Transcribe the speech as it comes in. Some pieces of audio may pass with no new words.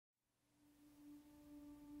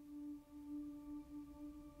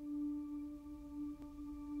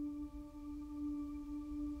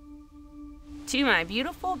To my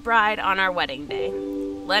beautiful bride on our wedding day.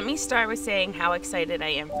 Let me start with saying how excited I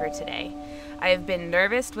am for today. I have been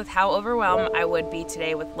nervous with how overwhelmed I would be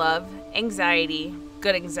today with love, anxiety,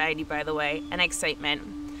 good anxiety by the way, and excitement.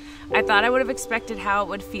 I thought I would have expected how it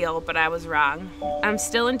would feel, but I was wrong. I'm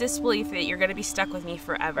still in disbelief that you're going to be stuck with me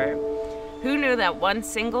forever. Who knew that one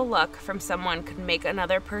single look from someone could make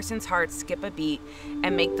another person's heart skip a beat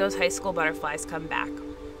and make those high school butterflies come back?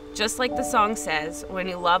 Just like the song says, when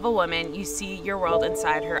you love a woman, you see your world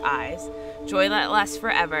inside her eyes. Joy that lasts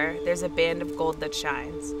forever, there's a band of gold that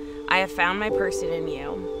shines. I have found my person in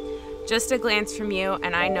you. Just a glance from you,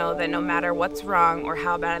 and I know that no matter what's wrong or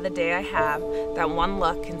how bad of the day I have, that one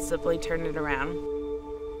look can simply turn it around.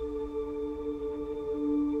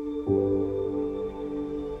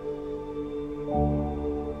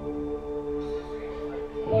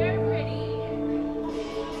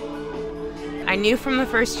 I knew from the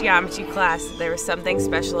first geometry class that there was something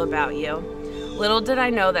special about you. Little did I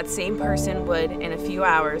know that same person would, in a few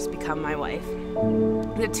hours, become my wife.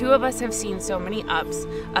 The two of us have seen so many ups,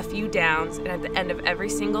 a few downs, and at the end of every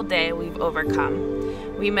single day, we've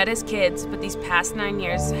overcome. We met as kids, but these past 9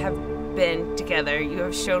 years have been together. You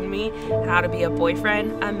have shown me how to be a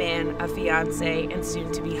boyfriend, a man, a fiance, and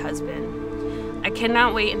soon-to-be husband. I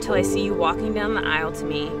cannot wait until I see you walking down the aisle to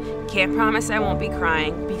me. Can't promise I won't be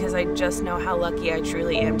crying, because I just know how lucky I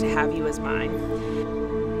truly am to have you as mine.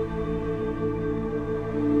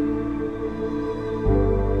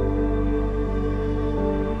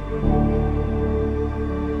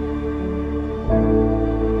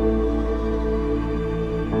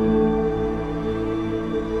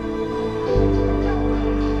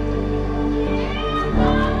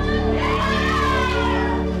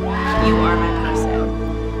 You are my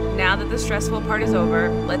person. Now that the stressful part is over,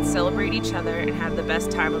 let's celebrate each other and have the best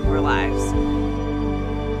time of our lives.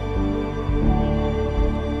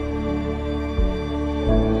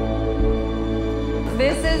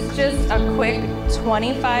 This is just a quick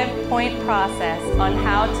 25-point process on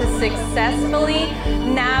how to successfully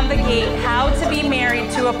navigate how to be married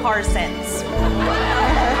to a Parsons.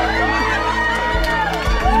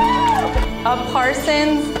 A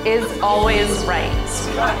Parsons is always right.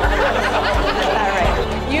 All right.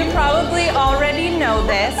 You probably already know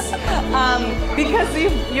this because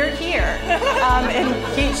you're here.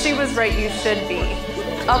 And she was right, you should be.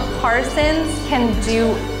 A Parsons can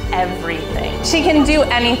do everything. She can do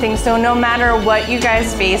anything, so no matter what you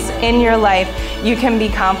guys face in your life, you can be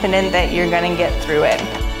confident that you're gonna get through it.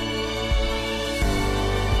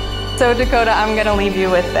 So Dakota, I'm gonna leave you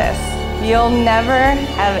with this. You'll never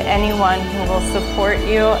have anyone who will support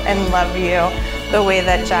you and love you the way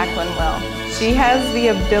that Jacqueline will. She has the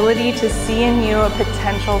ability to see in you a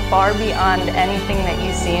potential far beyond anything that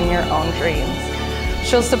you see in your own dreams.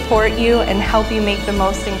 She'll support you and help you make the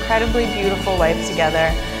most incredibly beautiful life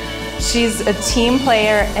together. She's a team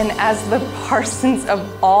player, and as the Parsons of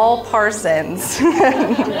all Parsons,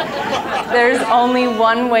 there's only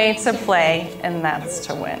one way to play, and that's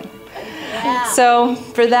to win. So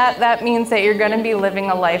for that means that you're going to be living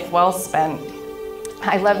a life well spent.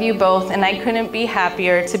 I love you both, and I couldn't be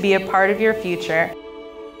happier to be a part of your future.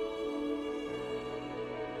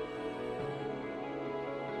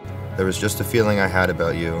 There was just a feeling I had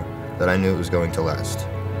about you that I knew it was going to last.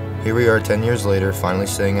 Here we are 10 years later, finally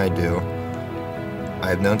saying I do. I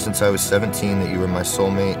have known since I was 17 that you were my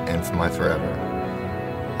soulmate and for my forever.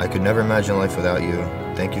 I could never imagine life without you.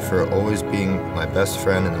 Thank you for always being my best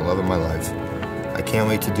friend and the love of my life. I can't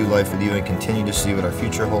wait to do life with you and continue to see what our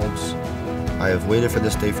future holds. I have waited for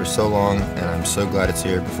this day for so long, and I'm so glad it's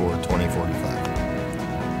here before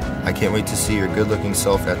 2045. I can't wait to see your good-looking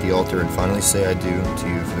self at the altar and finally say I do to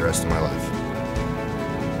you for the rest of my life.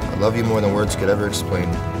 I love you more than words could ever explain,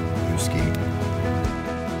 Yuski.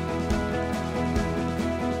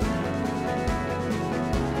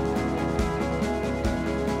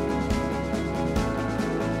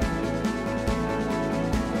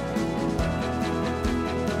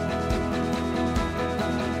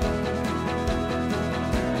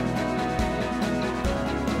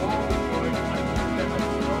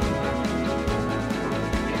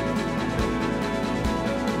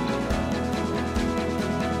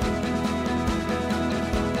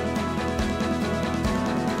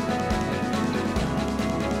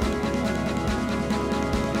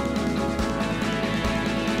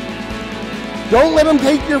 Don't let him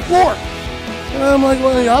take your fork. And I'm like,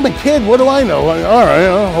 well, I'm a kid, what do I know? Like, all right,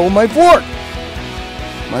 I'll hold my fork.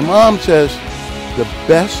 My mom says, the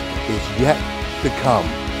best is yet to come.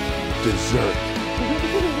 Dessert.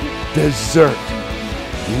 Dessert.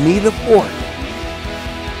 You need a fork.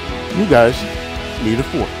 You guys need a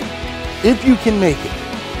fork. If you can make it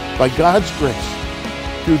by God's grace,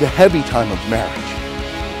 through the heavy time of marriage,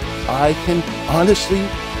 I can honestly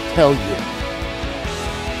tell you,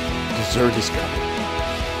 dessert is coming.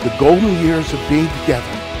 The golden years of being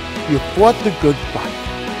together, you fought the good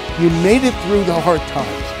fight. You made it through the hard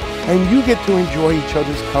times, and you get to enjoy each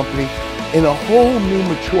other's company in a whole new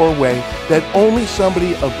mature way that only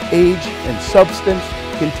somebody of age and substance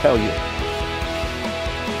can tell you.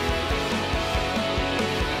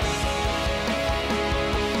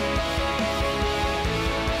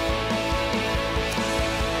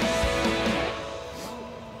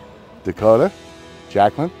 Dakota,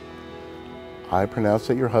 Jacqueline, I pronounce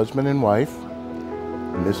that your husband and wife,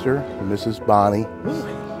 Mr. and Mrs. Bonnie,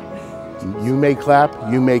 you may clap,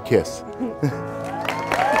 you may kiss.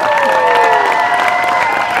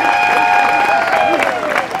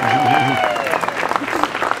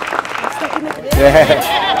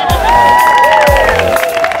 Yeah.